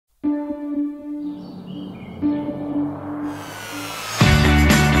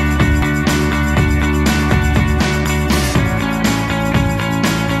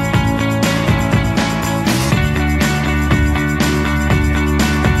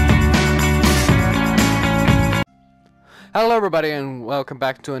Hello everybody and welcome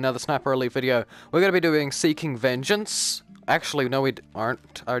back to another Sniper Elite video. We're going to be doing Seeking Vengeance. Actually, no we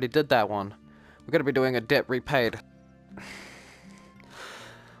aren't. I already did that one. We're going to be doing a Debt Repaid.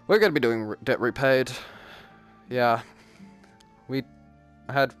 We're going to be doing Debt Repaid. Yeah. I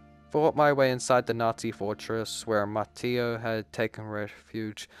had fought my way inside the Nazi fortress where Matteo had taken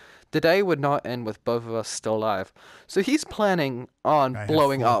refuge. The day would not end with both of us still alive. So he's planning on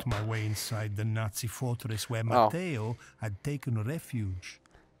blowing up. I had fought my way inside the Nazi fortress where Matteo had taken refuge.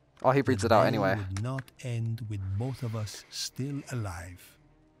 Oh, he reads it out anyway. The day would not end with both of us still alive.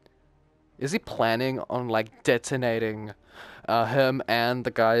 Is he planning on like detonating him and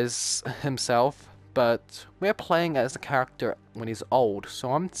the guys himself? But we're playing as the character when he's old,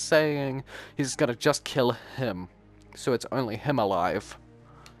 so I'm saying he's gonna just kill him. So it's only him alive.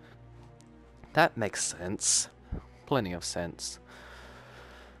 That makes sense. Plenty of sense.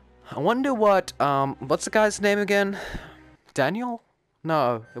 I wonder what's the guy's name again? Daniel?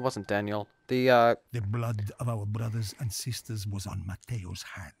 No, it wasn't Daniel. The blood of our brothers and sisters was on Matteo's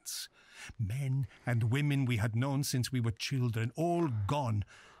hands. Men and women we had known since we were children, all gone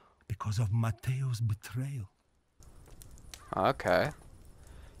because of Matteo's betrayal. Okay.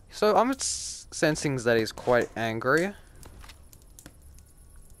 So I'm sensing that he's quite angry.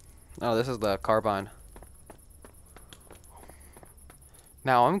 Oh, this is the carbine.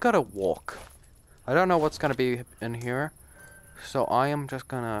 Now I'm gonna walk. I don't know what's gonna be in here, so I am just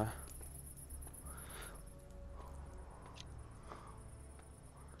gonna...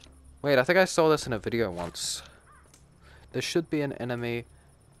 Wait, I think I saw this in a video once. There should be an enemy.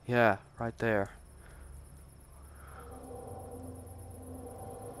 Yeah, right there.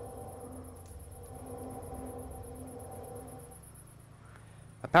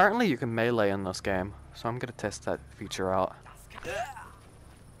 Apparently you can melee in this game, so I'm gonna test that feature out.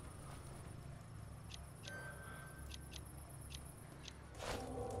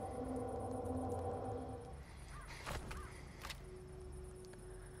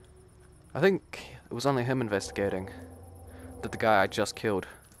 I think it was only him investigating that the guy I just killed.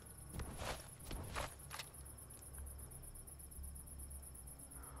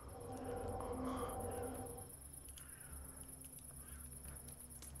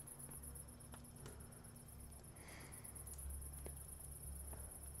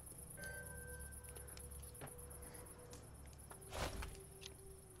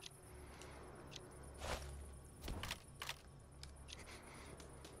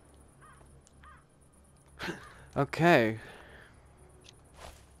 Okay.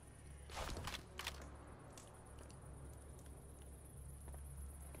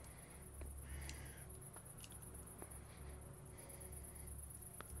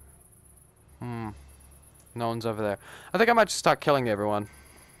 No one's over there. I think I might just start killing everyone.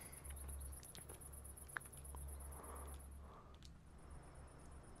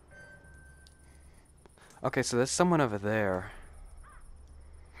 Okay, so there's someone over there.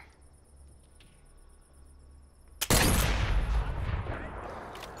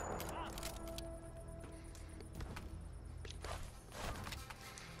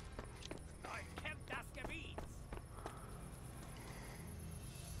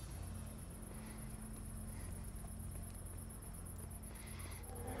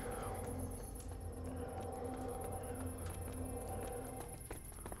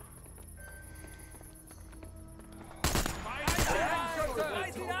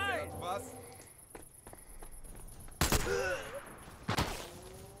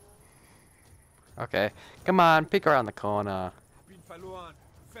 Okay, come on, peek around the corner.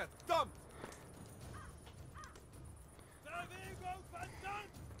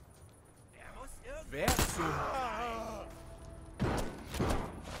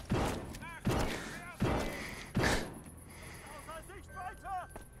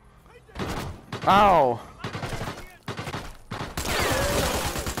 Ow!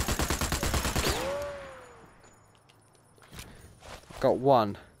 Got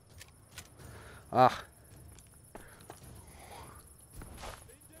one. Ah.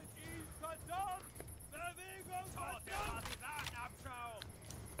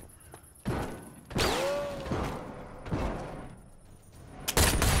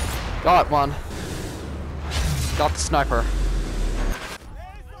 Got one. Got the sniper.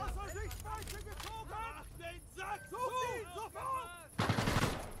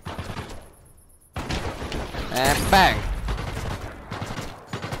 And bang.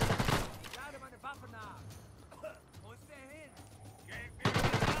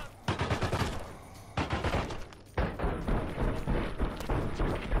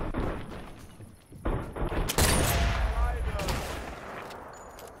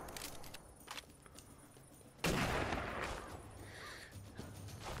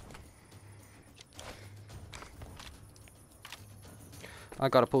 I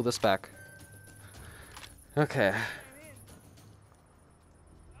gotta pull this back. Okay.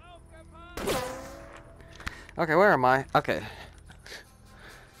 Okay, where am I? Okay.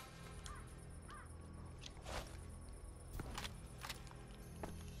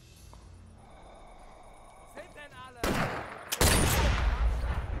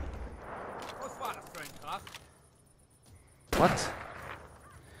 What?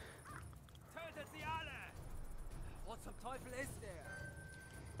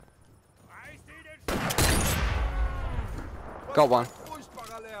 Got one.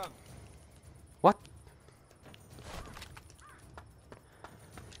 What?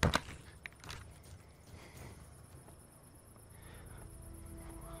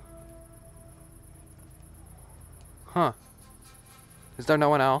 Huh. Is there no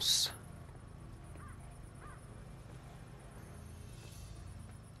one else?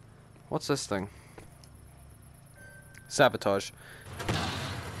 What's this thing? Sabotage.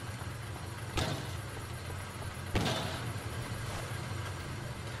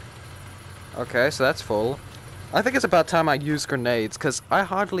 Okay, so that's full. I think it's about time I use grenades, because I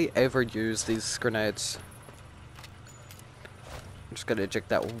hardly ever use these grenades. I'm just gonna eject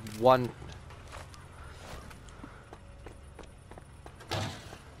that one.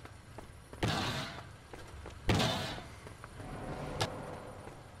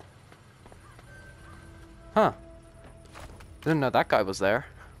 Huh. Didn't know that guy was there.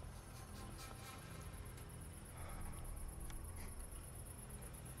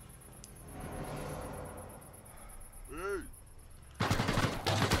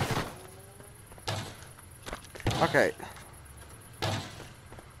 Okay.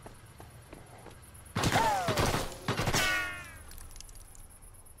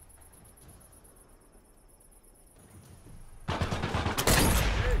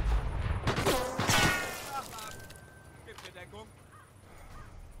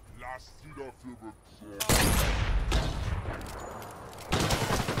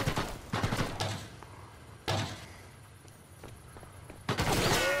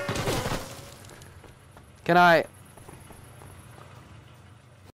 Can I?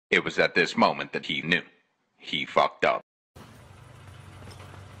 It was at this moment that he knew. He fucked up.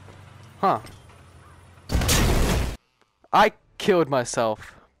 Huh. I killed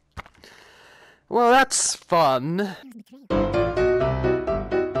myself. Well, that's fun.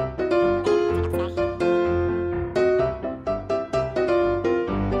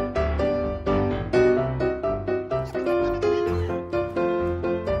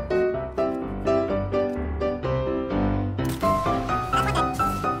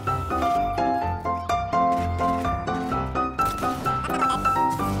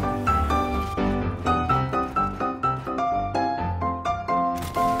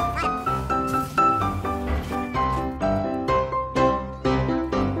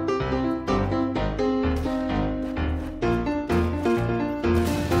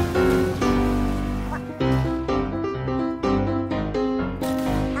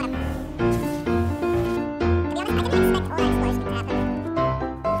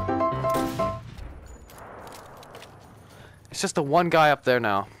 It's just the one guy up there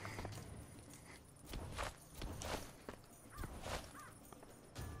now.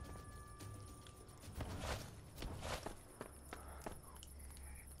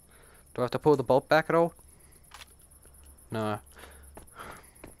 Do I have to pull the bolt back at all? No.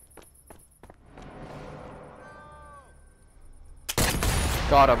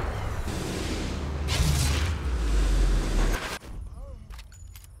 Got him.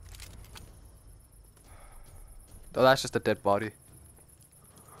 Oh, that's just a dead body.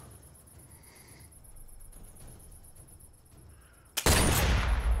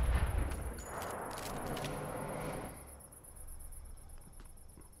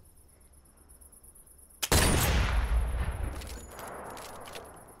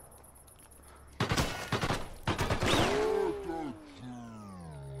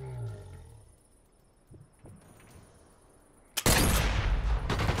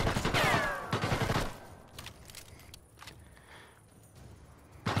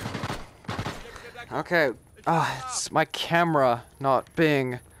 Okay, it's my camera not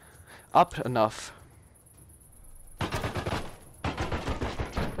being up enough. You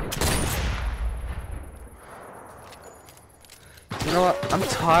know what? I'm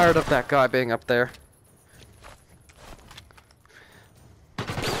tired of that guy being up there.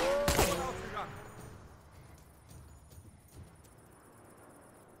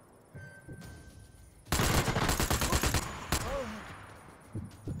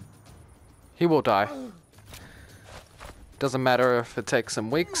 He will die. Doesn't matter if it takes some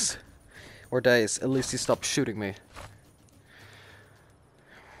weeks or days, at least he stopped shooting me.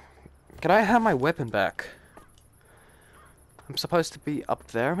 Can I have my weapon back? I'm supposed to be up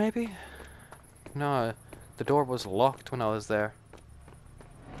there, maybe? No, the door was locked when I was there.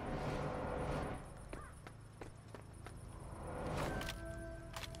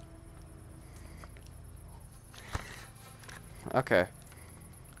 Okay.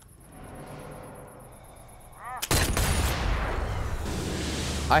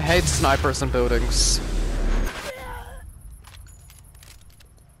 I hate snipers in buildings.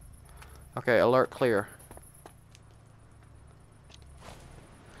 Okay, alert clear.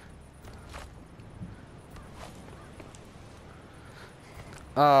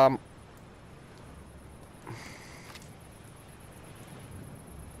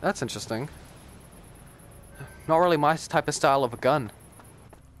 That's interesting. Not really my type of style of a gun.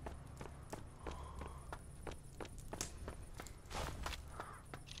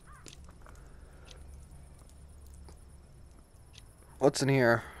 What's in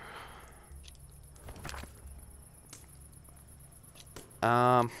here?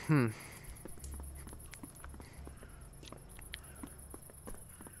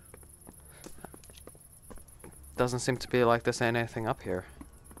 Doesn't seem to be like there's anything up here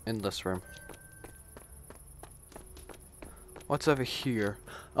in this room. What's over here?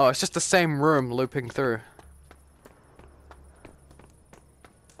 Oh, it's just the same room looping through.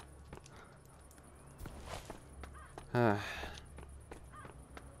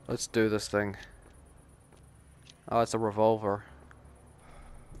 Let's do this thing. Oh, it's a revolver.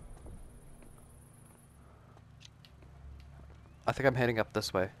 I think I'm heading up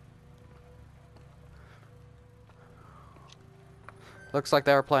this way. Looks like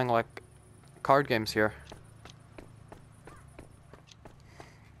they were playing like card games here.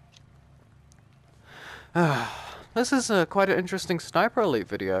 This is quite an interesting Sniper Elite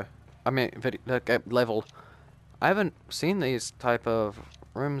video. I mean, level. I haven't seen these type of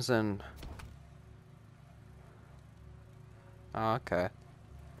rooms in... Oh, okay.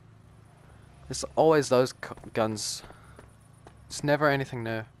 It's always those guns. It's never anything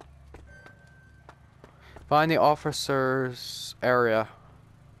new. Find the officer's area.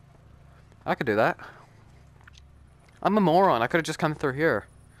 I could do that. I'm a moron. I could have just come through here.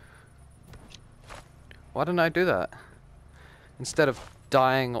 Why didn't I do that? Instead of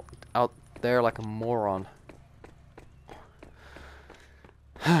dying out there like a moron.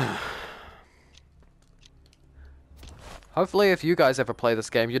 Hopefully if you guys ever play this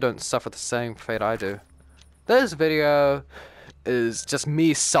game, you don't suffer the same fate I do. This video is just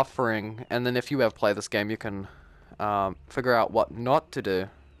me suffering, and then if you ever play this game, you can figure out what not to do.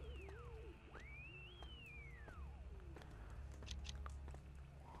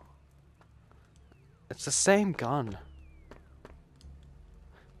 It's the same gun.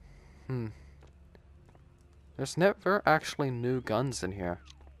 There's never actually new guns in here.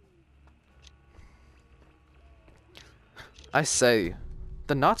 I say,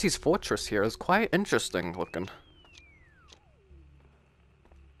 the Nazis' fortress here is quite interesting looking.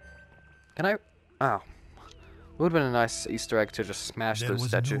 Can I... Oh. It would have been a nice Easter egg to just smash those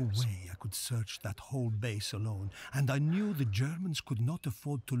statues. There was no way I could search that whole base alone, and I knew the Germans could not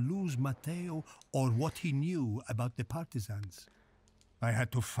afford to lose Matteo or what he knew about the partisans. I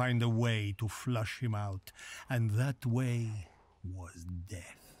had to find a way to flush him out, and that way was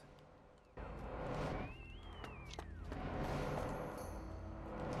death.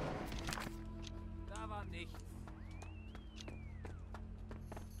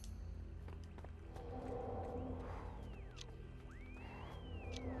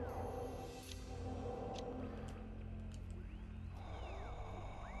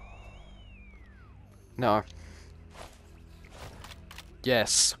 No.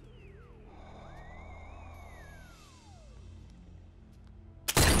 Yes.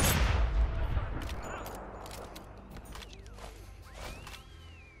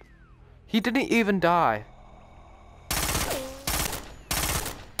 He didn't even die.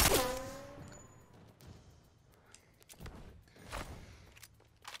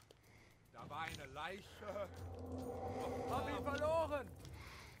 Da war eine Leiche. Hab ihn verloren.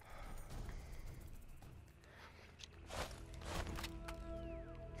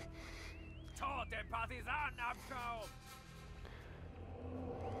 Tot den Partisanenabschaum!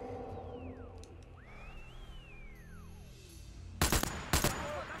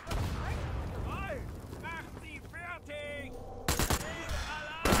 Macht sie fertig!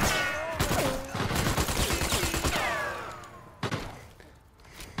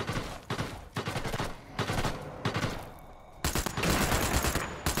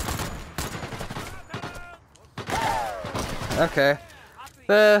 Okay.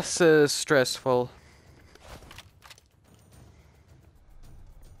 This is stressful.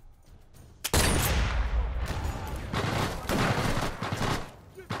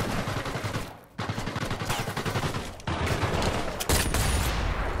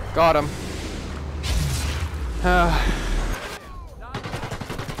 Got him.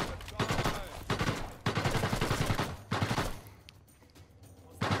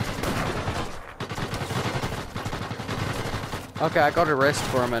 Okay, I gotta rest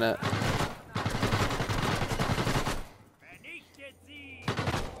for a minute.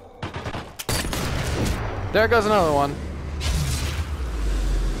 There goes another one.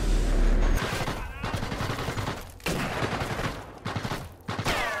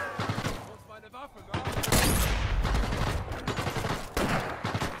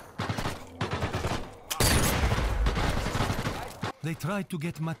 They tried to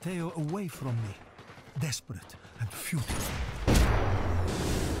get Matteo away from me, desperate and futile.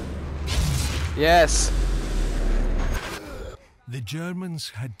 Yes. The Germans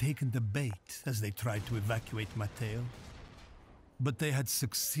had taken the bait as they tried to evacuate Matteo, but they had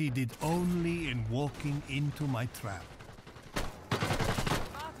succeeded only in walking into my trap.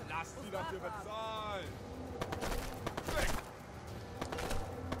 Lass sie dafür bezahlen!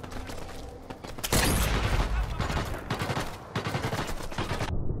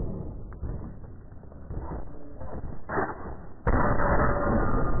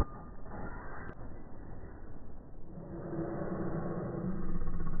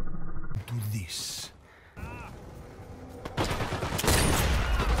 To this.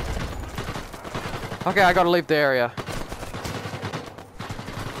 Okay, I gotta leave the area.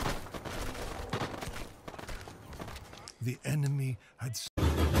 The enemy had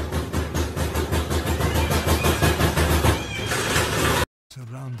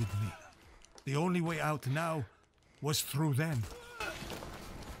surrounded me. The only way out now was through them.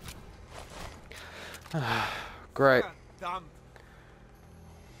 Great. Verdammt!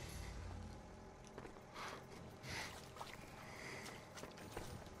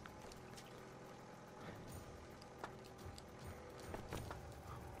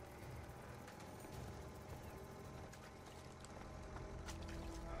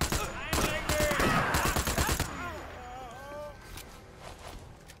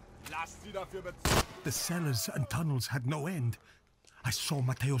 Lass sie dafür bezahlen! The cellars and tunnels had no end. I saw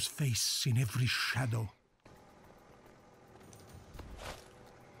Matteo's face in every shadow.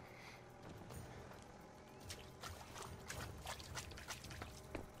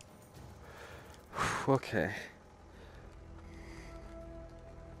 Okay.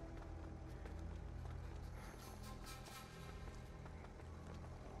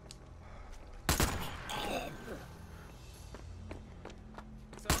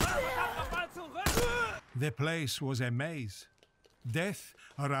 The place was a maze. Death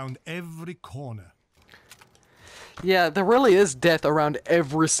around every corner. Yeah, there really is death around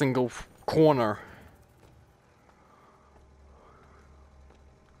every single corner.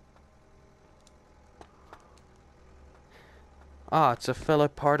 Ah, it's a fellow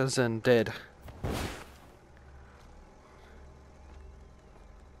partisan dead.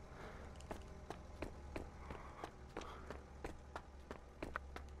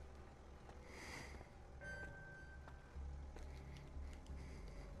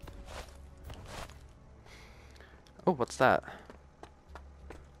 Oh, what's that?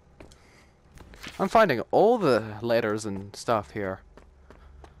 I'm finding all the letters and stuff here.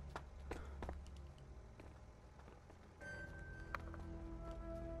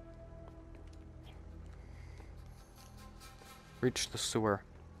 Reach the sewer.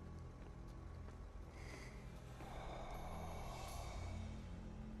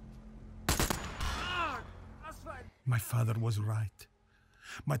 My father was right.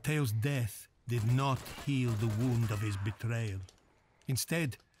 Matteo's death did not heal the wound of his betrayal.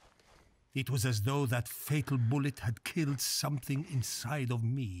 Instead, it was as though that fatal bullet had killed something inside of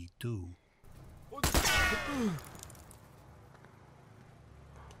me, too.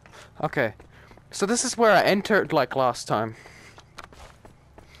 Okay, so this is where I entered like last time.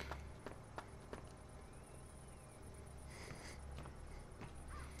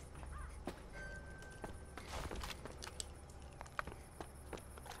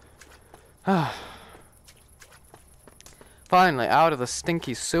 Finally, out of the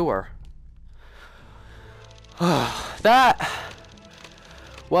stinky sewer. That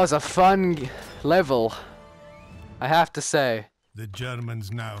was a fun level, I have to say. The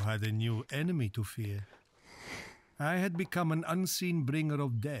Germans now had a new enemy to fear. I had become an unseen bringer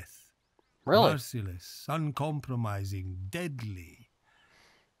of death. Really? Merciless, uncompromising, deadly.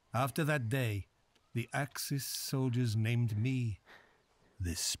 After that day, the Axis soldiers named me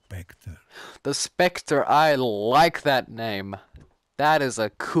the Specter. The Specter, I like that name. That is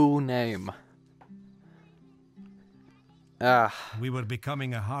a cool name. Ah. We were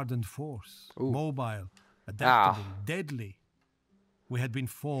becoming a hardened force. Ooh. Mobile, adaptable, deadly. We had been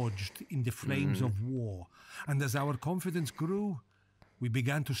forged in the flames of war, and as our confidence grew, we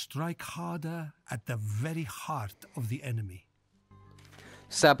began to strike harder at the very heart of the enemy.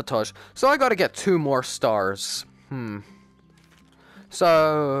 Sabotage. So I gotta get 2 more stars.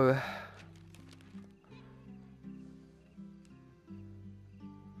 So...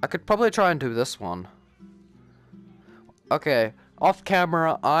 I could probably try and do this one. Okay, off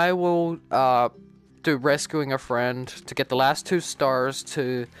camera, I will do rescuing a friend to get the last 2 stars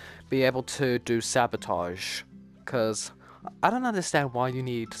to be able to do sabotage. Because I don't understand why you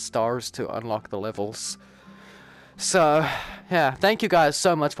need stars to unlock the levels. So, yeah, thank you guys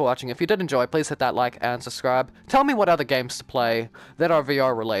so much for watching. If you did enjoy, please hit that like and subscribe. Tell me what other games to play that are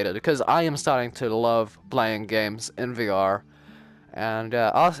VR related, because I am starting to love playing games in VR. And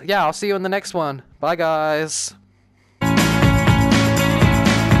I'll see you in the next one. Bye guys.